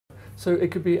So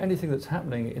it could be anything that's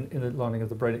happening in the lining of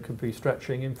the brain. It could be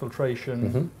stretching,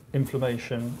 infiltration,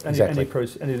 inflammation. Any of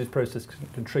these processes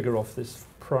can trigger off this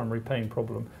primary pain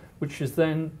problem, which is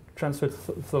then transferred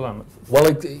to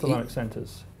thalamic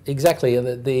centres. Exactly,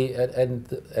 and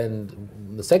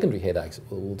the secondary headaches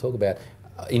we'll talk about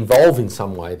involve in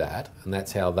some way that, and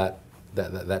that's how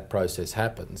that process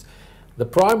happens. The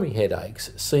primary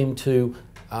headaches seem to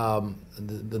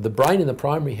the brain in the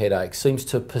primary headache seems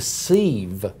to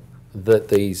perceive that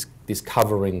this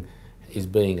covering is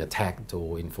being attacked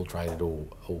or infiltrated or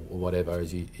whatever,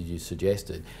 as you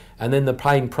suggested. And then the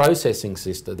pain processing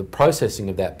system, the processing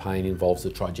of that pain involves the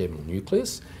trigeminal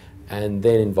nucleus, and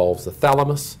then involves the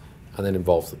thalamus, and then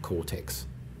involves the cortex.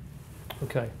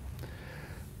 Okay.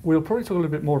 We'll probably talk a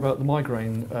little bit more about the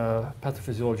migraine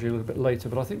pathophysiology a little bit later,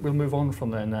 but I think we'll move on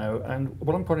from there now. And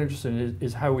what I'm quite interested in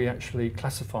is how we actually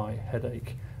classify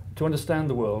headache. To understand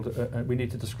the world, we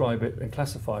need to describe it and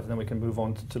classify it, and then we can move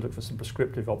on to look for some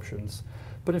prescriptive options.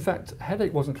 But in fact,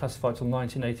 headache wasn't classified until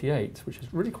 1988, which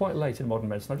is really quite late in modern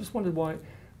medicine. I just wondered why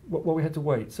we had to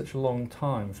wait such a long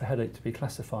time for headache to be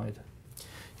classified.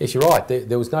 Yes, you're right.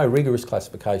 There was no rigorous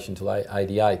classification until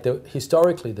 88.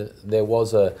 Historically, there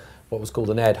was what was called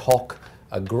an ad hoc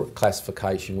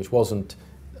classification, which wasn't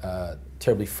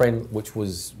terribly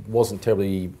wasn't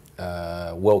terribly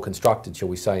well constructed, shall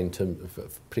we say,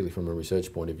 particularly from a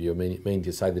research point of view. I mean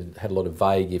to say that it had a lot of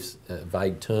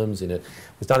vague terms in it.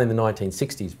 It was done in the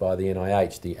 1960s by the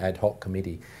NIH, the ad hoc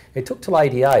committee. It took till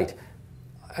 88.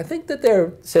 I think that there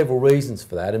are several reasons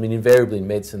for that. I mean, invariably in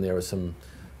medicine there are some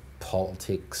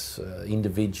politics,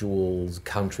 individuals,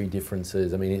 country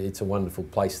differences. I mean, it's a wonderful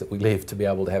place that we live to be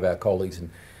able to have our colleagues and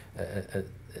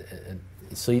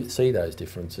see those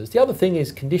differences. The other thing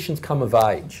is conditions come of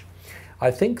age. I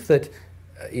think that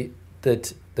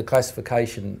that the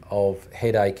classification of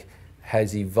headache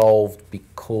has evolved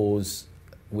because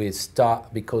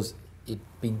it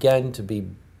began to be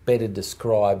better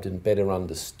described and better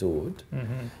understood.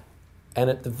 Mm-hmm. And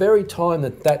at the very time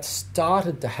that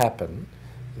started to happen,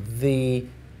 the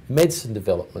medicine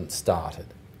development started,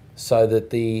 so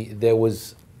that there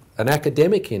was an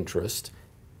academic interest,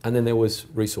 and then there was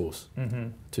resource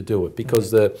to do it,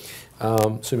 because the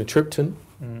sumatriptan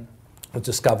was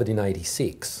discovered in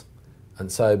 '86,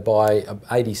 and so by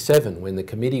 '87, when the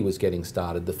committee was getting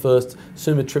started, the first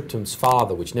sumatriptan's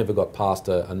father, which never got past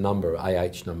a number,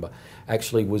 AH number,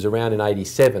 actually was around in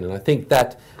 '87, and I think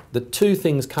that the two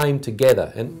things came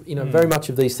together, and very much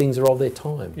of these things are of their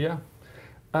time. Yeah.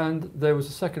 And there was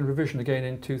a second revision again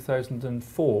in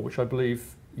 2004, which I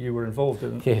believe you were involved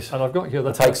in. Yes. And I've got here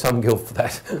that take some guilt for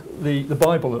that. the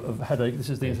Bible of headache. This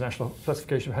is the International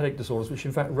Classification of Headache Disorders, which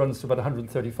in fact runs to about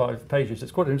 135 pages.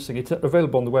 It's quite interesting. It's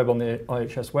available on the web on the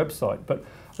IHS website. But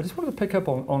I just wanted to pick up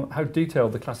on how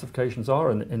detailed the classifications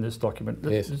are in this document.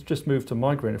 Yes. Let's just move to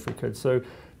migraine if we could. So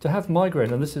to have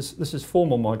migraine, and this is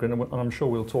formal migraine, and I'm sure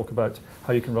we'll talk about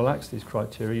how you can relax these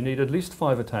criteria, you need at least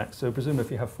 5 attacks. So presume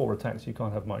if you have 4 attacks, you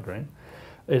can't have migraine.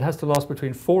 It has to last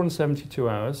between 4 and 72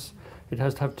 hours. It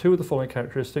has to have 2 of the following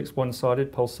characteristics: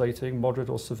 one-sided, pulsating, moderate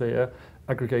or severe,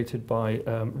 aggregated by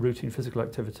routine physical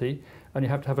activity, and you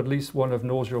have to have at least 1 of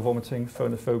nausea or vomiting,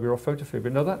 phonophobia or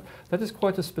photophobia. Now that is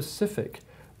quite a specific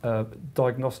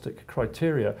diagnostic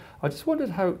criteria. I just wondered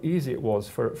how easy it was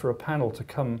for a panel to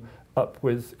come up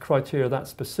with criteria that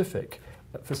specific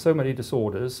for so many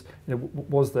disorders.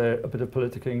 Was there a bit of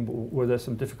politicking? Were there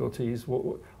some difficulties?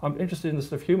 I'm interested in the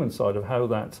sort of human side of how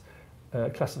that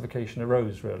classification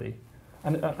arose, really.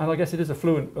 And I guess it is a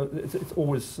fluent, it's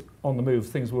always on the move.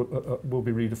 Things will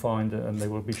be redefined and they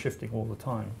will be shifting all the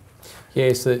time.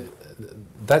 Yes,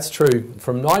 that's true.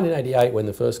 From 1988, when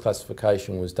the first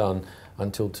classification was done,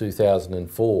 until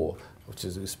 2004, which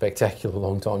is a spectacular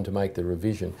long time to make the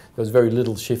revision, there was very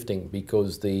little shifting,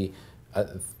 because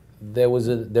there was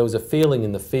a feeling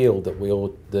in the field that we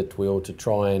ought to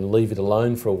try and leave it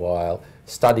alone for a while,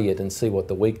 study it and see what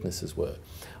the weaknesses were.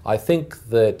 I think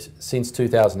that since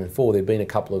 2004 there have been a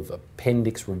couple of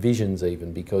appendix revisions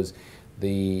even, because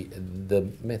the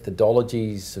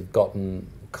methodologies have gotten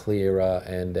clearer,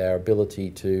 and our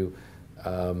ability to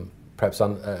perhaps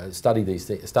study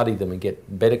them and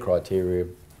get better criteria,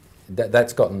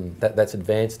 that's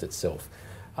advanced itself.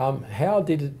 How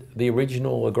did the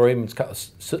original agreements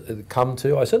come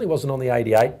to? I certainly wasn't on the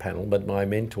 '88 panel, but my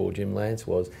mentor Jim Lance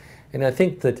was, and I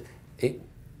think that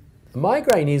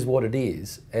migraine is what it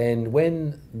is. And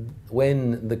when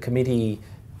the committee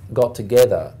got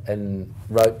together and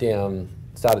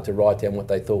started to write down what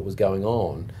they thought was going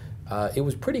on, it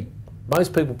was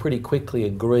most people pretty quickly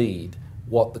agreed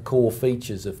what the core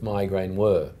features of migraine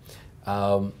were.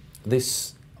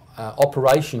 This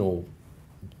operational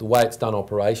the way it's done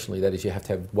operationally, that is you have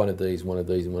to have one of these, one of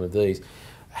these and one of these,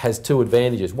 has two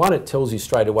advantages. One, it tells you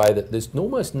straight away that there's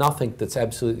almost nothing that's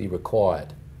absolutely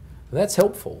required. And that's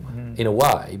helpful in a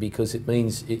way, because it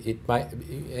means it may,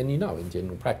 and you know in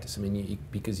general practice, I mean,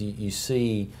 because you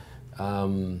see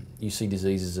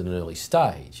diseases at an early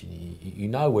stage, and you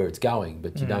know where it's going,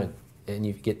 but you don't, and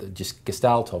you get the just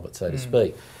gestalt of it, so to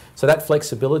speak. So that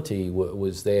flexibility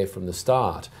was there from the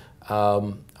start.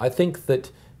 I think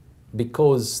that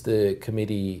because the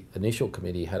initial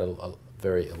committee had a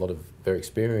lot of very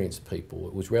experienced people,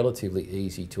 it was relatively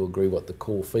easy to agree what the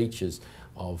core features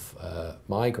of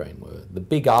migraine were. The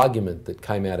big argument that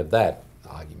came out of that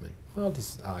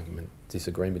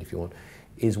disagreement if you want,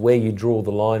 is where you draw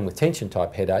the line with tension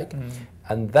type headache,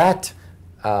 and that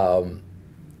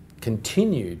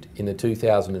continued in the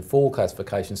 2004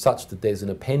 classification, such that there's an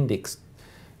appendix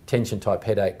tension type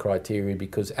headache criteria,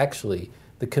 because actually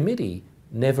the committee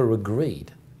never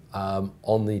agreed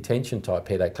on the tension type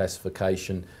headache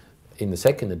classification in the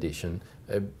second edition,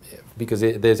 because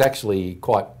there's actually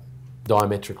quite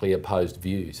diametrically opposed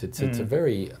views. It's a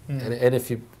very, and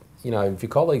if if your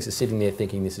colleagues are sitting there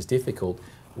thinking this is difficult,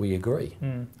 we agree,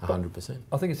 100%.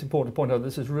 I think it's important to point out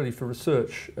this is really for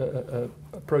research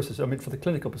process. I mean, for the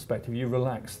clinical perspective, you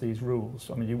relax these rules.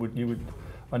 I mean, you would.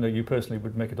 I know you personally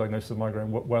would make a diagnosis of migraine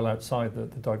well outside the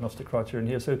diagnostic criterion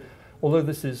here. So, although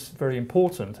this is very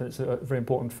important, it's a very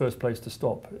important first place to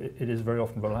stop. It is very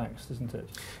often relaxed, isn't it?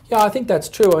 Yeah, I think that's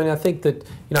true. I mean, I think that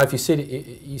if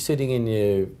you're sitting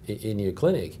in your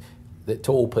clinic, that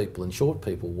tall people and short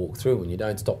people walk through, and you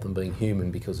don't stop them being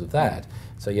human because of that.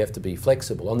 So you have to be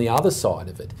flexible. On the other side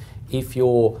of it, if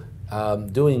you're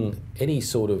doing any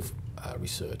sort of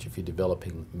research, if you're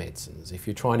developing medicines, if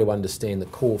you're trying to understand the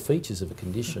core features of a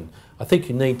condition, I think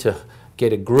you need to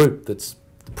get a group that's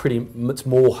much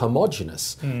more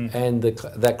homogenous, and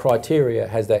that criteria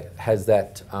has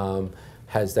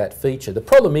that feature. The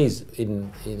problem is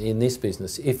in this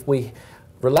business, if we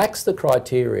relax the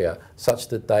criteria such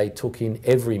that they took in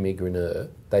every migraineur,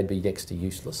 they'd be next to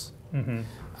useless.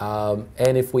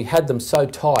 And if we had them so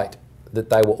tight that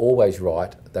they were always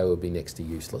right, they would be next to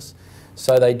useless.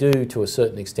 So they do, to a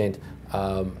certain extent,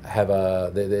 have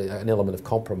an element of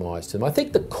compromise to them. I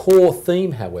think the core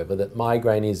theme, however, that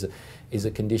migraine is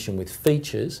a condition with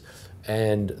features,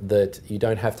 and that you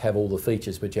don't have to have all the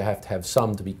features, but you have to have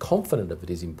some to be confident of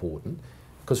it, is important.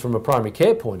 Because from a primary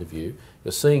care point of view,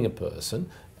 you're seeing a person,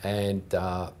 and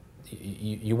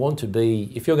you want to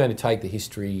be, if you're going to take the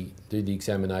history, do the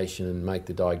examination and make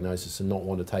the diagnosis and not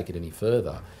want to take it any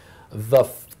further, the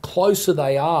closer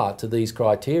they are to these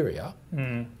criteria,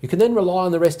 you can then rely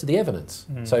on the rest of the evidence.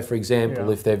 So for example,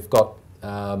 if they've got,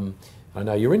 I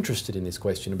know you're interested in this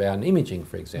question about an imaging,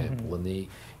 for example, and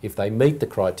if they meet the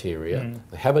criteria,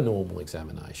 they have a normal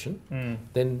examination,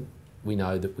 then we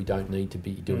know that we don't need to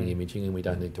be doing imaging, and we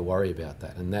don't need to worry about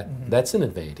that, and that's an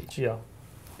advantage. Yeah.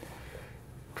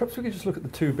 Perhaps we could just look at the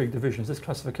two big divisions. This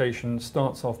classification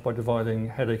starts off by dividing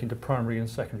headache into primary and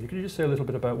secondary. Could you just say a little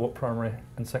bit about what primary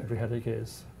and secondary headache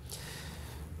is?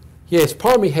 Yes,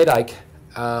 primary headache,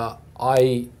 it's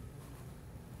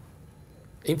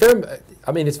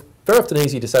very often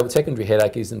easy to say what secondary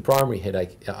headache is than primary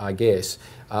headache, I guess.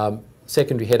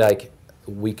 Secondary headache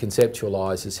we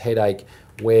conceptualise as headache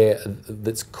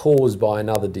that's caused by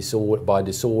another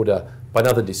disorder,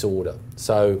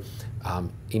 So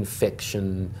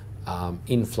infection,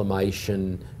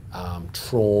 inflammation,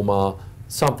 trauma,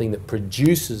 something that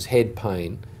produces head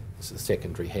pain. It's a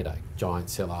secondary headache. Giant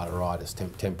cell arteritis,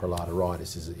 temporal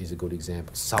arteritis is a good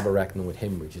example. Subarachnoid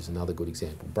hemorrhage is another good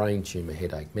example. Brain tumour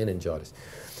headache, meningitis.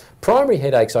 Primary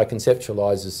headaches I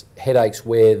conceptualise as headaches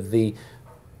where the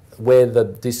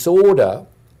disorder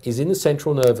is in the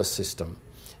central nervous system,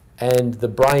 and the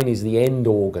brain is the end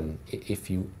organ, if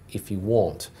you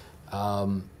want,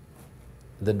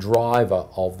 the driver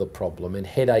of the problem, and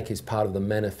headache is part of the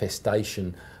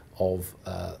manifestation of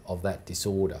that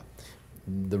disorder.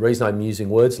 The reason I'm using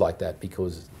words like that,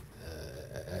 because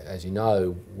as you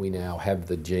know, we now have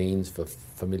the genes for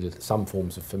some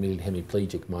forms of familial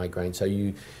hemiplegic migraine, so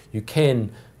you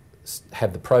can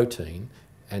have the protein,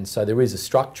 and so there is a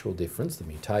structural difference, the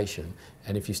mutation,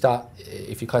 and if you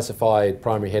classify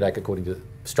primary headache according to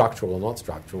structural or not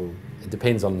structural, it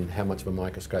depends on how much of a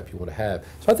microscope you want to have.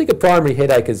 So I think a primary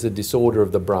headache is a disorder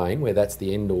of the brain, where that's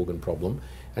the end organ problem,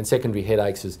 and secondary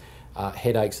headaches is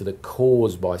headaches that are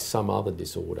caused by some other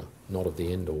disorder, not of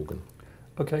the end organ.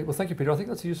 Okay, well thank you, Peter. I think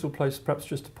that's a useful place perhaps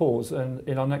just to pause, and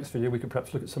in our next video we could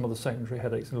perhaps look at some of the secondary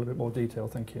headaches in a little bit more detail.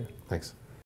 Thank you. Thanks.